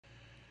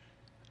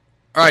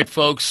All right,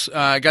 folks.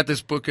 I got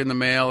this book in the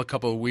mail a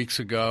couple of weeks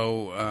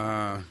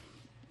ago.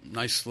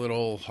 Nice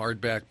little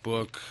hardback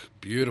book,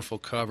 beautiful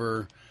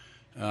cover.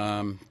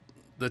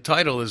 The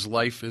title is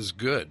Life is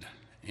Good,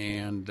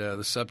 and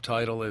the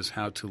subtitle is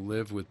How to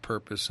Live with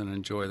Purpose and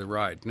Enjoy the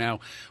Ride.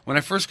 Now, when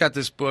I first got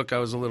this book, I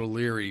was a little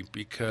leery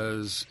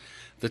because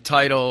the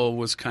title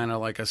was kind of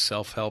like a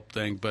self-help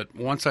thing, but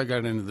once I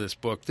got into this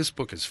book is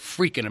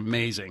freaking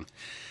amazing.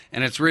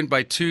 And it's written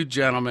by two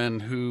gentlemen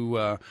who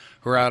are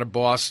out of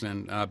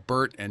Boston,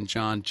 Bert and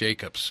John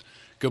Jacobs.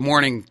 Good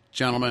morning,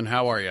 gentlemen.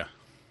 How are you?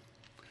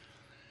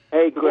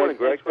 Hey, good morning,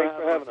 Greg. Thanks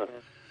for having us.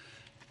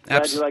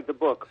 Glad you like the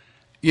book.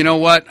 You know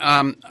what?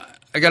 I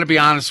got to be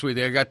honest with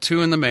you. I got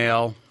two in the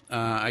mail.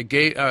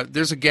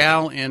 There's a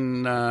gal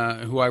in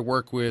who I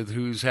work with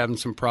who's having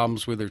some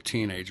problems with her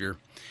teenager,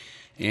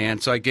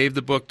 and so I gave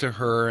the book to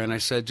her, and I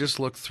said,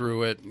 just look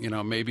through it. You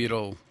know, maybe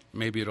it'll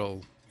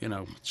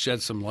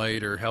shed some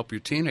light or help your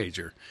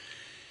teenager.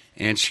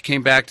 And she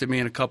came back to me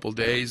in a couple of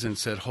days and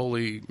said,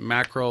 "Holy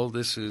mackerel,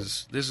 this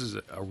is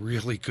a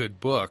really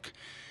good book.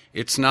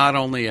 It's not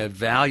only a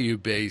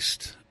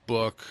value-based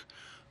book,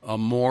 a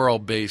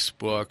moral-based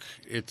book.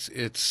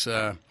 It's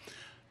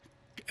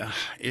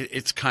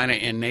kind of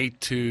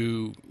innate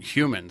to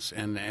humans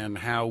and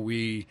how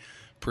we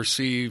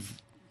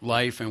perceive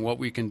life and what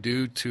we can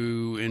do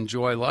to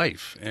enjoy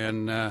life."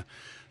 And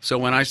so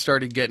when I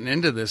started getting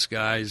into this,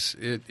 guys,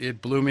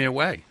 it blew me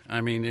away.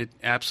 I mean, it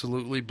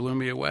absolutely blew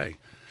me away.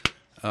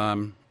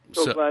 So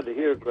glad to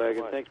hear it, Greg,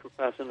 and thanks for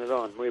passing it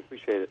on. We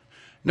appreciate it.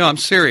 No, I'm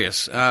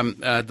serious.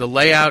 The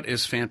layout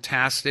is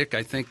fantastic.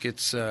 I think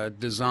it's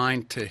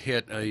designed to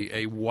hit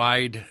a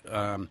wide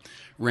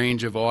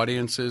range of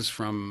audiences,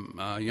 from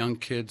young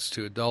kids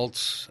to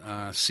adults,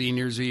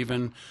 seniors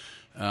even.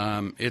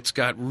 It's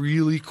got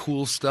really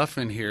cool stuff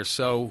in here.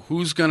 So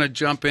who's going to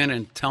jump in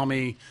and tell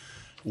me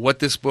what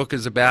this book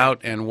is about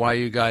and why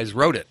you guys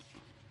wrote it?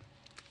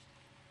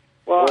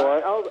 Well,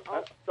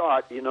 I'll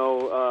start.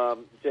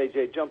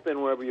 JJ, jump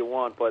in wherever you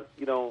want. But,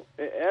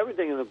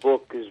 everything in the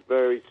book is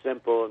very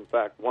simple. In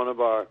fact, one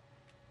of our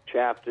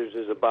chapters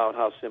is about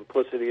how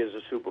simplicity is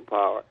a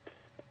superpower.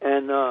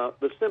 And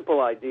the simple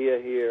idea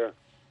here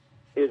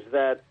is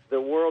that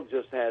the world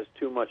just has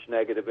too much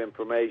negative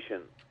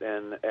information.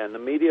 And the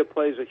media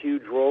plays a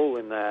huge role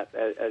in that,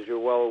 as you're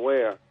well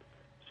aware.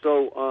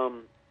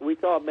 So we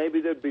thought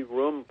maybe there'd be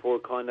room for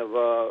kind of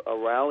a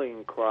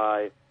rallying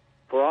cry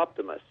for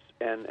optimists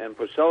and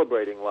for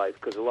celebrating life,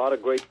 because a lot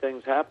of great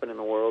things happen in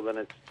the world, and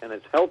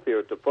it's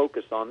healthier to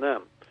focus on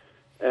them.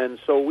 And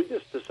so we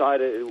just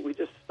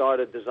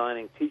started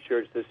designing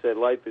T-shirts that said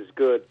 "Life is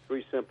good,"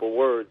 3 simple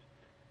words,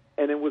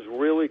 and it was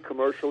really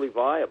commercially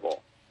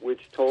viable,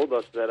 which told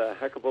us that a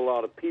heck of a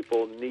lot of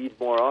people need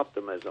more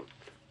optimism.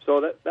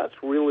 So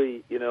that's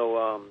really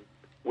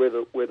where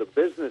the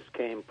business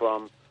came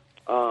from.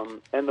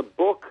 And the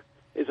book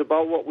is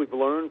about what we've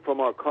learned from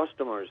our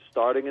customers,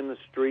 starting in the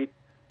street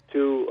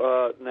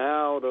to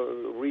now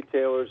the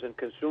retailers and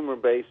consumer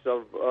base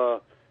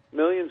of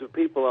millions of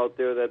people out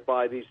there that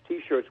buy these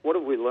T-shirts. What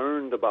have we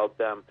learned about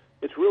them?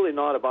 It's really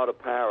not about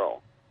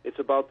apparel. It's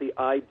about the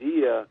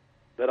idea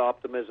that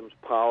optimism's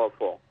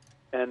powerful,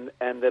 and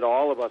that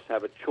all of us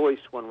have a choice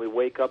when we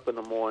wake up in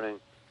the morning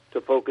to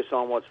focus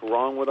on what's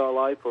wrong with our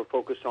life or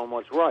focus on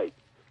what's right.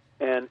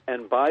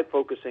 And by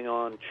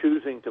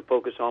choosing to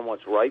focus on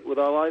what's right with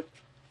our life,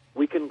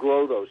 we can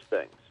grow those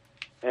things.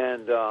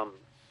 And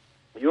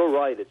you're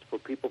right, it's for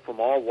people from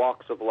all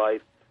walks of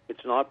life.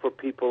 It's not for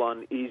people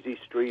on Easy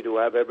Street who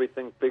have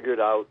everything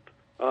figured out.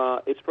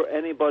 It's for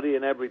anybody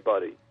and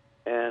everybody.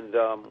 And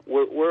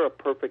we're a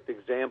perfect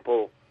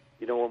example.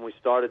 When we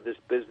started this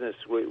business,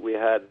 we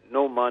had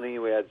no money,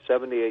 we had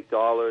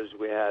 $78,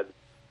 we had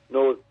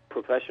no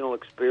professional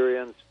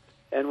experience,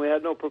 and we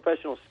had no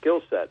professional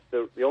skill set.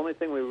 The only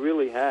thing we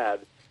really had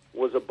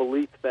was a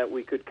belief that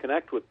we could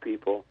connect with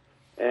people,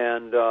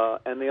 and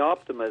the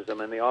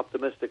optimism and the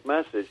optimistic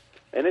message,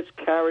 and it's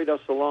carried us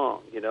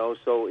along.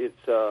 So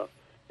it's a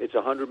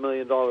 $100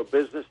 million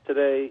business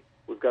today.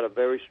 We've got a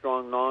very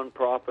strong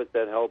nonprofit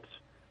that helps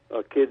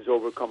kids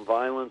overcome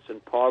violence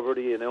and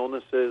poverty and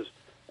illnesses,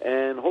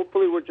 and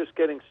hopefully we're just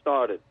getting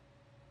started.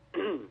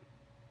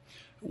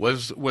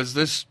 Was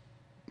this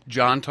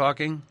John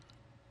talking?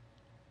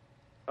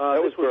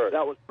 That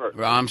was Bert.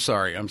 Well, I'm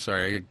sorry.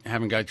 I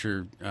haven't got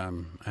your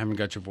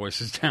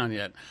voices down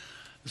yet.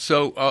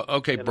 So,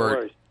 okay, Yeah, no Bert.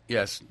 worries.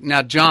 Yes.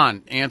 Now,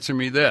 John, answer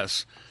me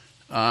this.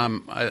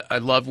 I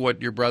love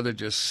what your brother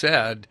just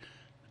said,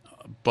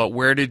 but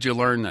where did you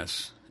learn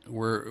this?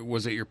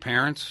 Was it your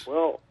parents?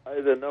 Well,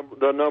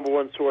 the number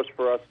one source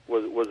for us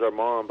was our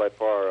mom by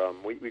far.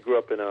 We grew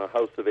up in a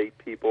house of 8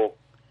 people,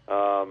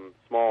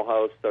 small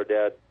house. Our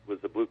dad was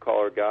a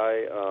blue-collar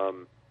guy,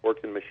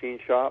 worked in a machine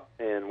shop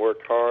and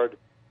worked hard.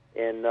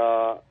 And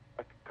a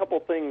couple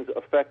things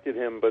affected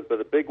him, but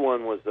the big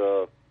one was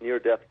a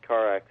near-death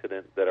car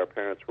accident that our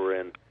parents were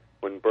in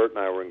when Bert and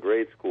I were in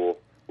grade school.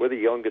 We're the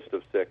youngest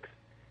of 6.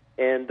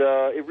 And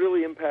it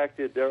really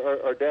impacted.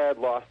 Our dad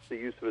lost the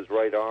use of his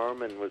right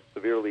arm and was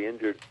severely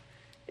injured.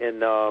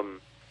 And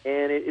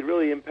and it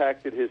really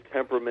impacted his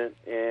temperament,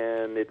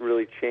 and it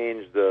really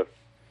changed the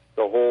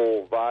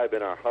whole vibe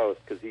in our house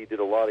because he did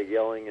a lot of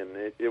yelling, and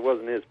it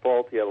wasn't his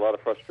fault. He had a lot of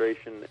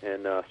frustration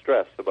and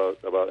stress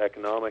about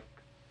economic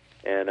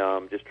and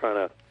just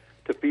trying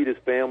to feed his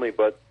family.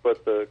 But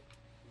the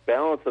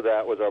balance of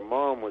that was our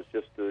mom was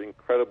just an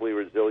incredibly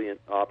resilient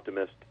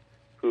optimist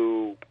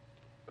who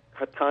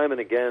time and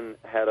again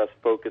had us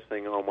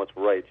focusing on what's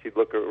right. She'd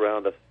look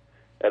around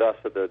at us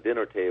at the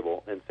dinner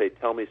table and say,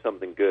 "Tell me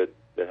something good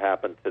that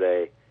happened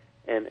today."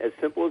 And as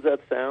simple as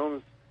that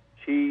sounds,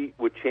 she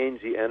would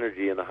change the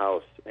energy in the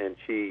house, and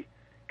she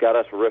got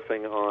us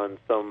riffing on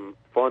some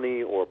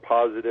funny or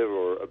positive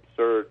or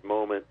absurd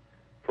moment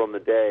from the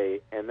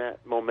day, and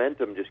that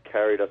momentum just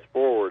carried us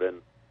forward.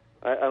 And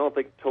I don't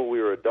think until we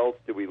were adults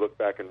did we look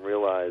back and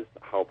realize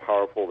how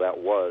powerful that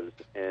was.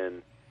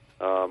 And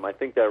I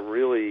think that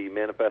really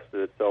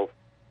manifested itself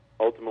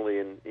ultimately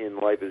in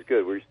Life is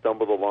Good. We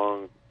stumbled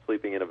along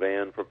sleeping in a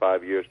van for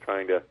 5 years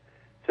trying to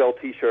sell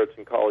T-shirts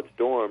in college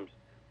dorms.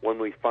 When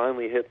we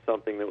finally hit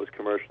something that was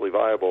commercially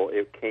viable,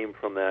 it came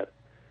from that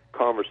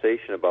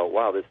conversation about,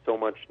 wow, there's so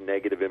much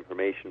negative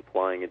information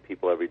flying at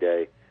people every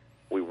day.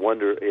 We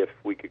wonder if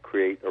we could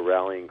create a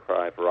rallying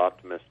cry for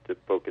optimists to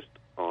focus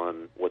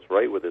on what's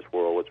right with this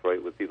world, what's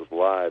right with people's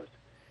lives.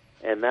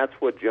 And that's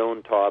what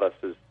Joan taught us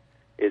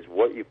is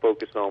what you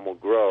focus on will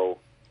grow,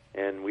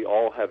 and we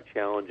all have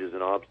challenges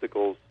and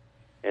obstacles.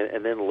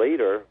 And then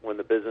later, when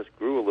the business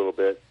grew a little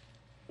bit,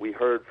 we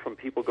heard from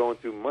people going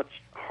through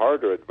much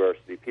harder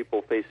adversity,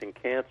 people facing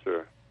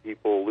cancer,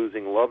 people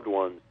losing loved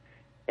ones,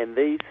 and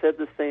they said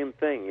the same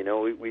thing. You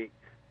know,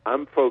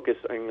 I'm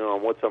focusing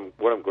on what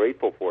I'm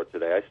grateful for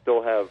today. I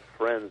still have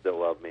friends that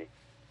love me.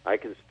 I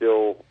can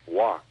still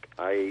walk.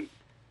 I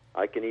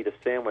can eat a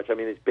sandwich. I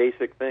mean, it's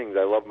basic things.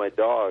 I love my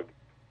dog.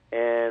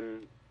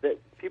 And that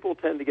people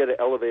tend to get an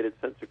elevated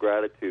sense of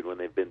gratitude when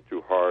they've been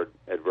through hard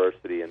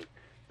adversity. And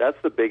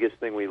that's the biggest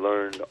thing we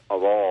learned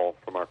of all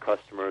from our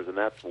customers, and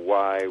that's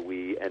why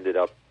we ended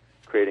up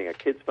creating a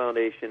kids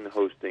foundation,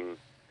 hosting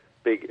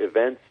big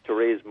events to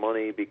raise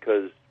money,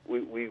 because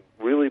we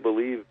really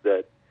believe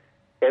that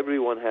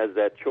everyone has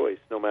that choice,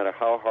 no matter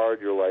how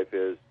hard your life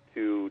is,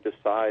 to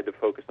decide to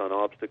focus on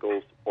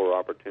obstacles or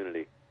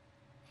opportunity.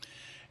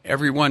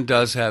 Everyone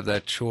does have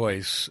that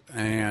choice,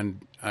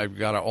 and I've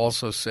got to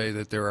also say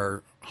that there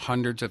are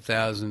hundreds of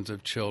thousands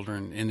of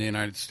children in the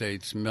United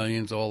States,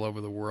 millions all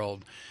over the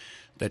world,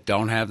 that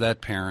don't have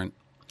that parent,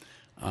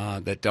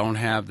 that don't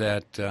have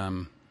that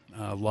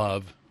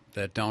love,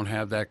 that don't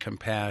have that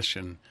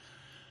compassion,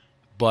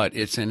 but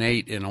it's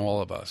innate in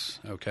all of us.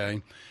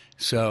 Okay,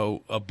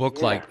 so a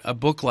book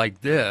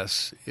like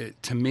this,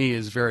 to me,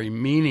 is very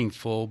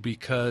meaningful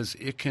because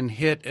it can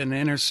hit an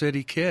inner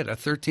city kid, a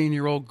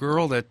 13-year-old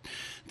girl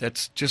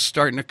that's just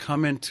starting to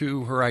come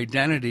into her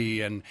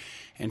identity and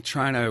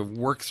trying to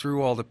work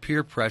through all the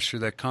peer pressure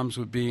that comes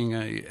with being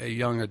a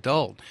young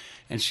adult.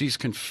 And she's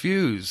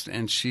confused,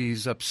 and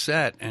she's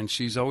upset, and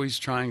she's always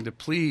trying to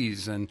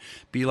please and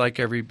be like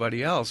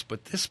everybody else.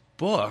 But this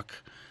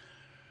book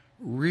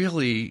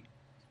really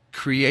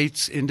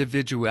creates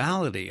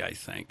individuality, I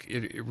think.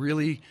 It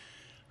really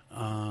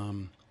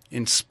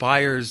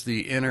inspires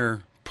the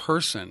inner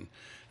person.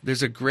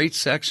 There's a great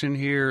section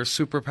here,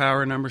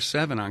 superpower number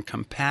 7, on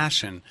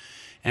compassion.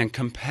 And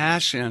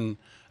compassion,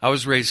 I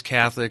was raised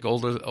Catholic,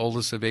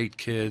 oldest of 8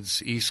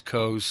 kids, East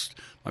Coast.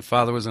 My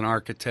father was an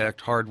architect,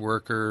 hard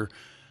worker,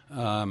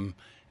 and,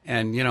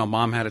 you know,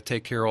 Mom had to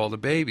take care of all the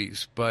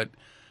babies. But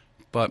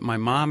my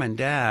mom and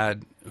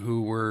dad,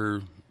 who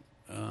were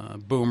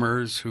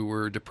boomers, who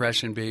were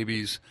depression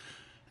babies,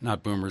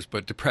 not boomers,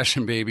 but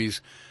depression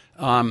babies,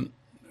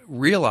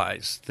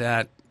 realized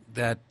that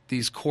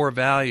these core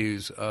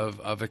values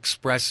of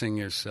expressing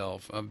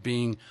yourself,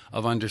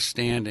 of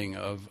understanding,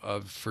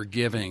 of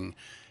forgiving,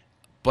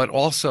 but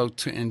also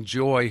to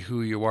enjoy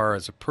who you are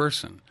as a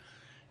person.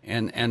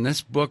 And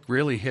this book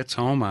really hits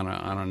home on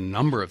a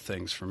number of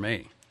things for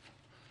me.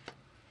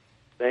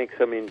 Thanks.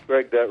 I mean,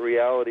 Greg, that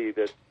reality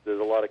that there's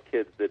a lot of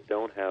kids that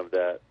don't have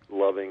that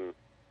loving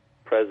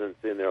presence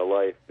in their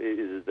life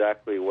is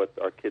exactly what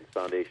our Kids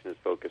Foundation is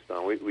focused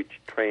on. We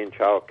train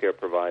child care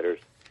providers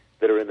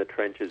that are in the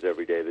trenches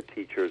every day, the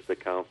teachers, the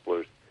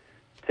counselors,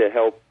 to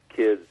help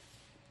kids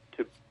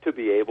to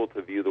be able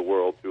to view the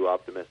world through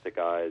optimistic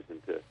eyes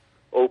and to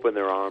open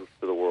their arms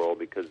to the world,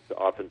 because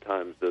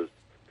oftentimes those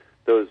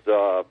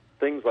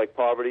things like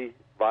poverty,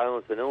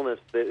 violence, and illness,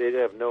 they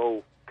have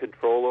no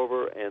control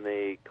over, and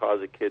they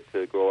cause a kid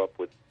to grow up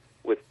with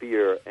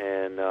fear.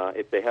 And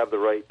if they have the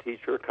right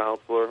teacher,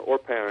 counselor, or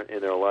parent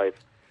in their life,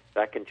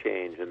 that can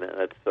change, and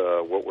that's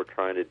what we're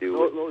trying to do.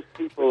 Those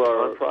people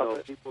are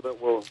people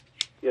that will.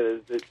 Yeah,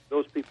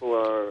 those people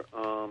are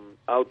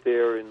out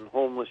there in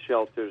homeless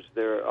shelters.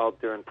 They're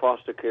out there in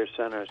foster care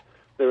centers.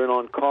 They're in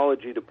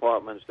oncology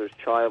departments. There's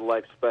child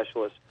life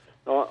specialists.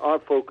 Our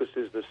focus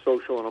is the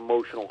social and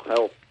emotional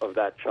health of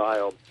that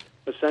child.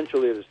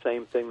 Essentially, the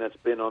same thing that's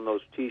been on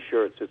those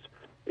T-shirts.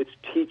 It's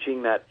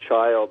teaching that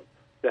child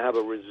to have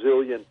a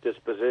resilient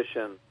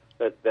disposition.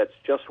 That's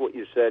just what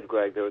you said,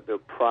 Greg. They're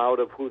proud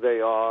of who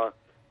they are.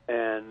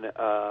 and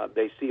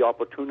they see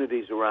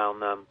opportunities around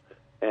them,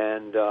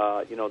 and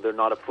they're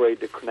not afraid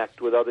to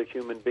connect with other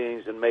human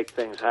beings and make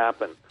things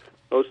happen.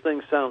 Those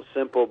things sound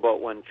simple,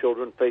 but when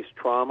children face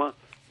trauma,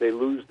 they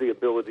lose the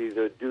ability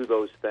to do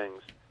those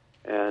things.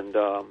 And,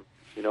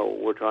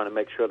 we're trying to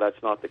make sure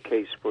that's not the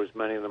case for as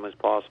many of them as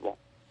possible.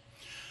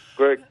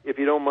 Greg, if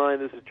you don't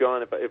mind, this is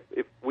John.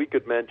 If we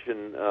could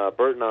mention,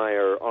 Bert and I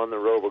are on the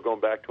road. We're going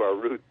back to our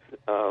roots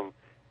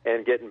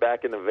and getting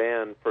back in the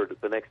van for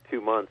the next 2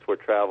 months. We're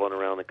traveling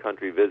around the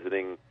country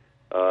visiting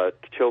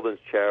children's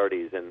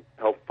charities and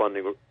help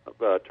funding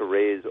to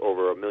raise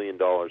over $1 million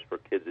for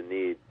kids in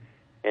need.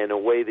 And a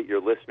way that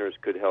your listeners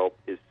could help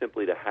is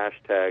simply to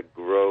hashtag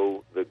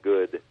Grow the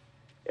Good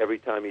every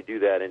time you do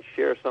that, and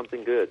share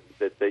something good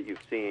that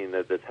you've seen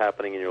that's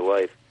happening in your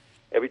life.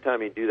 Every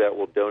time you do that,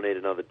 we'll donate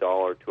another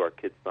 $1 to our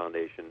Kids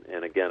Foundation.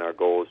 And again, our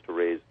goal is to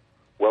raise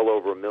well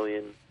over $1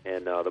 million,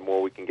 and the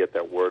more we can get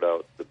that word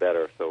out, the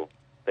better. So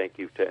thank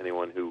you to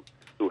anyone who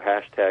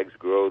hashtags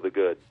Grow the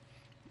Good.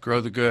 Grow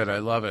the Good. I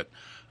love it.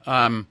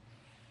 I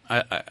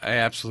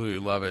absolutely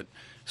love it.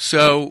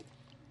 So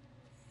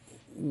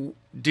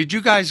did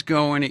you guys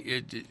go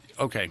any –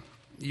 okay,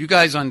 you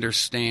guys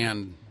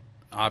understand,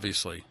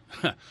 obviously,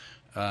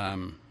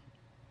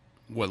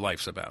 what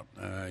life's about.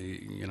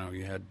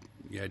 You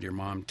had your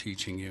mom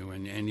teaching you,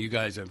 and you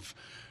guys have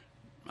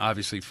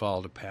obviously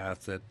followed a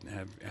path that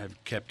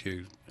have kept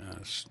you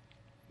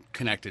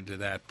connected to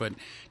that. But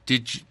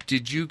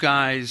did you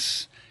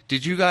guys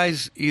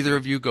either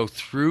of you go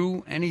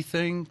through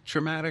anything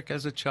traumatic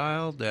as a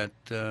child that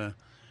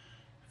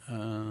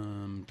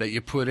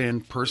you put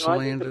in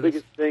personally I think into the this?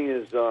 biggest thing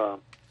is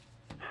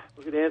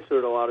we could answer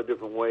it a lot of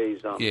different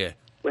ways. Yeah.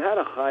 We had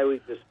a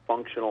highly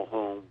dysfunctional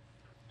home.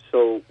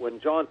 So when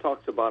John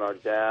talks about our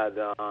dad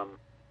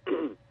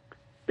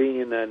being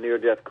in a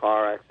near-death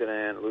car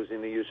accident,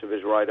 losing the use of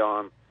his right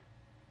arm,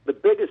 the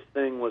biggest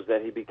thing was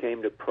that he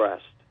became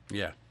depressed.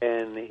 Yeah.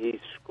 And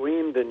he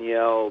screamed and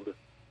yelled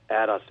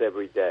at us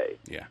every day.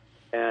 Yeah.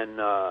 And,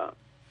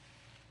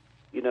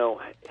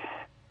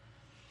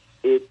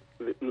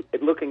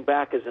 looking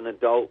back as an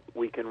adult,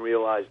 we can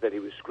realize that he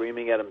was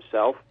screaming at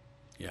himself.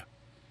 Yeah.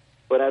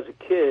 But as a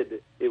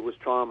kid, it was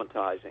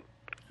traumatizing.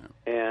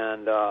 Yeah.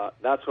 And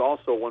that's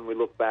also when we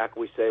look back,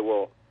 we say,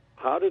 well,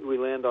 how did we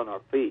land on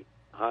our feet?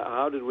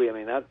 How did we? I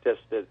mean, that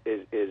just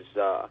is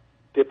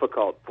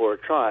difficult for a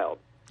child,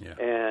 yeah,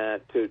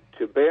 and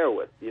to bear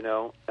with,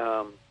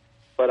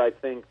 But I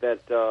think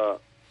that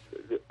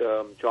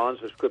John's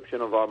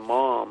description of our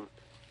mom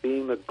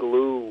being the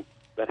glue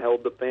that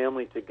held the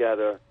family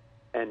together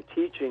and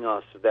teaching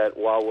us that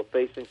while we're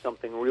facing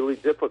something really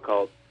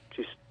difficult,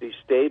 she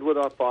stayed with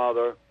our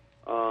father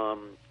all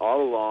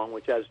along,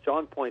 which, as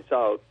John points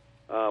out,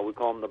 we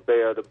call him the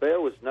bear. The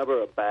bear was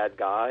never a bad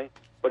guy,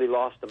 but he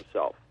lost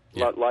himself.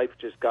 Yeah. Life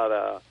just got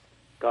a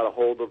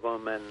hold of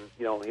him, and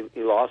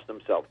he lost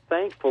himself.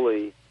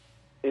 Thankfully,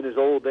 in his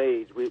old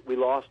age, we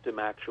lost him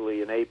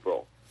actually in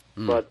April,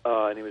 but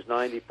and he was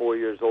 94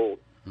 years old.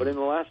 But in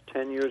the last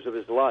 10 years of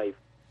his life,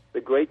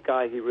 the great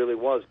guy he really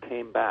was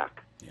came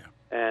back. Yeah.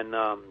 And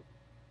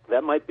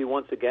that might be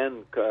once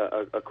again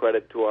a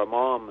credit to our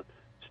mom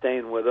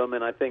staying with him,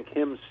 and I think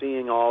him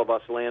seeing all of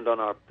us land on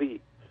our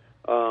feet.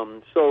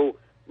 So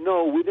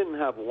no, we didn't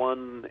have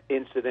one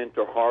incident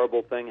or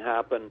horrible thing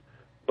happen.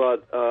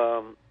 But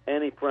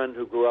any friend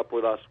who grew up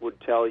with us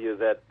would tell you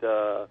that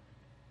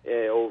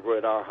over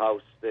at our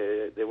house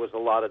there was a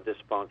lot of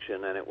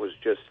dysfunction, and it was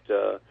just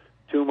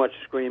too much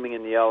screaming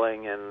and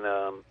yelling, and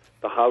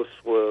the house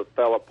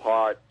fell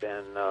apart,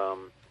 and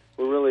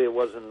it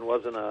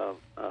wasn't a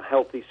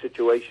healthy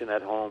situation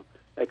at home,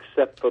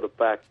 except for the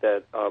fact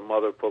that our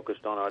mother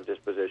focused on our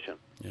disposition.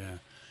 Yeah,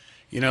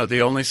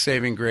 the only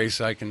saving grace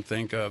I can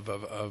think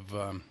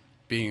of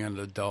being an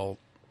adult.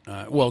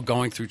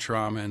 Going through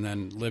trauma and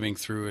then living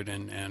through it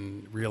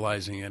and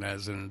realizing it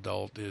as an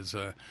adult is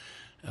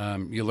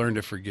you learn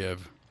to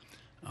forgive.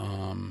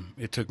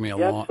 It took me a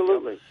long...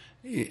 Absolutely.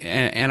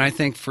 And I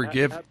think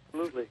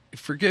Absolutely.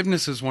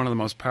 Forgiveness is one of the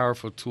most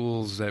powerful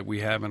tools that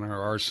we have in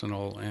our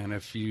arsenal. And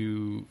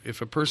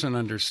if a person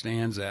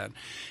understands that,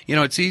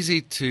 it's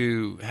easy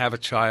to have a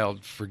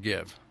child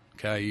forgive.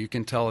 Okay, you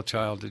can tell a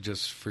child to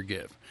just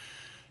forgive.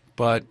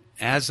 But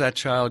as that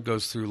child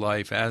goes through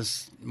life,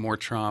 as more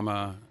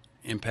trauma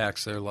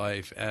impacts their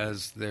life,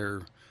 as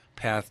their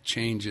path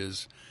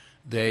changes,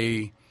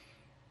 they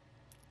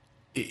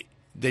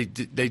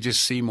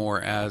just see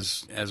more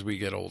as we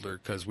get older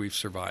because we've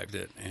survived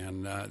it.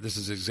 And this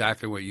is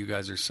exactly what you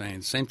guys are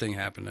saying. Same thing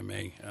happened to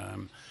me.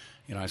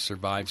 I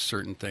survived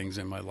certain things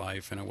in my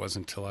life, and it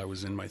wasn't until I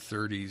was in my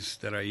 30s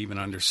that I even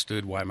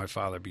understood why my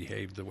father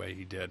behaved the way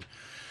he did.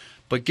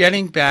 But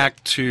getting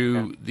back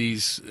to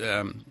these,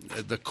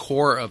 the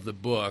core of the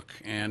book,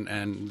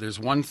 and there's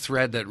one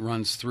thread that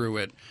runs through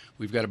it.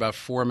 We've got about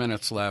 4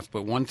 minutes left,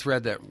 but one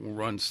thread that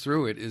runs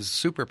through it is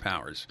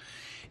superpowers.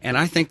 And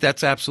I think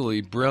that's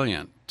absolutely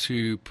brilliant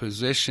to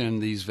position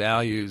these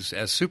values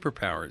as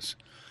superpowers,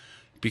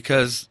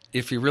 because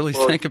if you really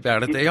think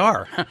about it, they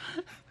are.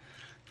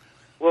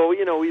 Well,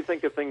 you know, we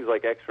think of things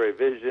like X-ray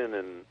vision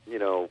and, you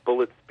know,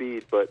 bullet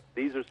speed, but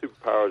these are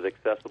superpowers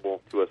accessible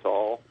to us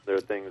all. There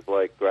are things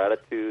like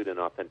gratitude and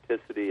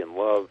authenticity and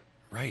love,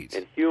 right,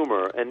 and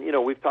humor. And, you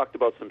know, we've talked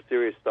about some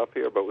serious stuff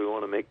here, but we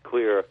want to make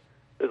clear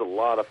there's a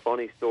lot of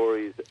funny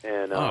stories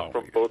and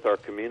from both our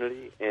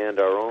community and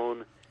our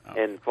own,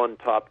 and fun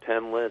top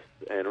 10 lists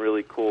and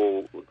really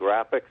cool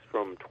graphics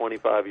from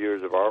 25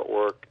 years of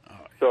artwork.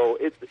 So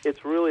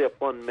it's really a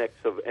fun mix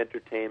of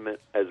entertainment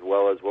as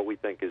well as what we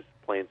think is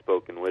plain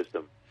spoken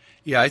wisdom.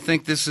 Yeah, I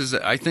think this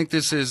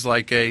is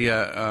like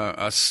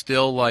a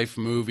still life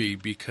movie,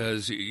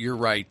 because you're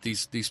right.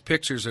 These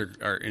pictures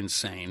are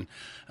insane.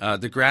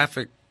 The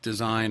graphic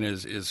design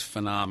is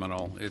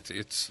phenomenal.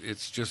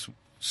 It's just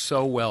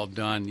so well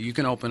done. You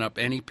can open up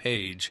any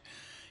page,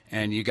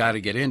 and you got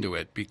to get into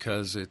it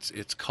because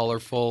it's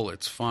colorful,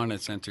 it's fun,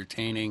 it's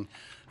entertaining.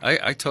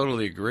 I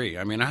totally agree.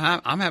 I mean,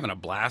 I'm having a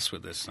blast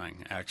with this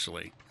thing,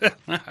 actually.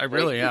 I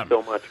really am. Thank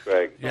you so much,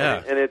 Greg.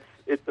 Yeah. And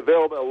it's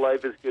available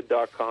at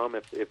lifeisgood.com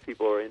if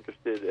people are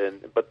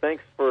interested. But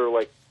thanks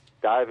for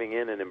diving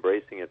in and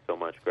embracing it so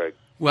much, Greg.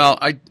 Well,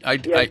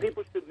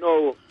 people should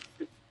know.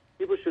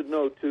 People should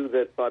know too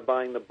that by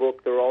buying the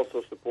book, they're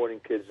also supporting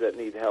kids that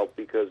need help,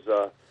 because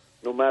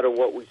no matter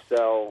what we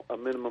sell, a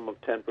minimum of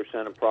 10%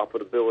 of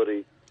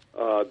profitability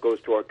goes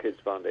to our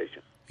Kids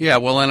Foundation. Yeah,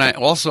 well, and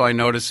I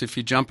notice if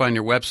you jump on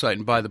your website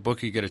and buy the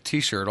book, you get a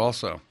T-shirt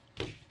also.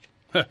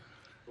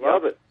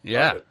 Love it.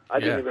 Yeah. Love it. I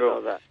didn't even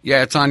know that.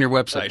 Yeah, it's on your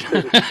website.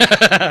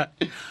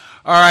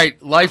 All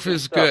right, Life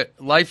is Good.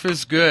 Life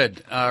is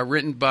Good,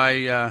 written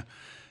by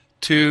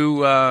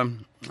two,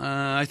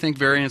 I think,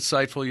 very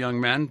insightful young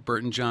men,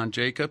 Bert and John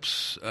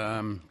Jacobs,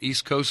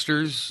 East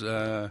Coasters.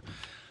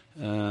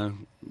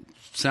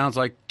 Sounds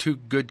like two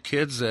good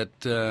kids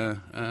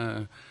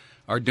that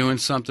are doing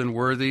something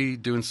worthy,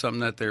 doing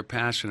something that they're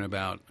passionate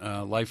about.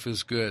 Life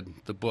is Good,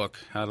 the book,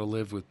 How to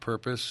Live with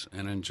Purpose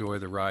and Enjoy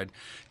the Ride.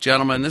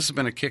 Gentlemen, this has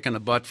been a kick in the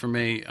butt for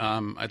me.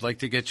 I'd like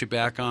to get you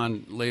back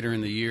on later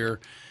in the year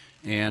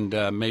and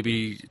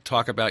maybe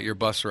talk about your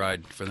bus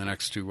ride for the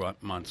next 2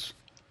 months.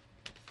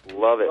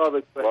 Love it. Love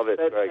it,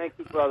 Greg. Thank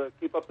you, brother.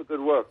 Keep up the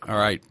good work. All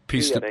right.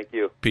 Peace. Thank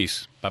you.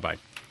 Peace. Bye-bye.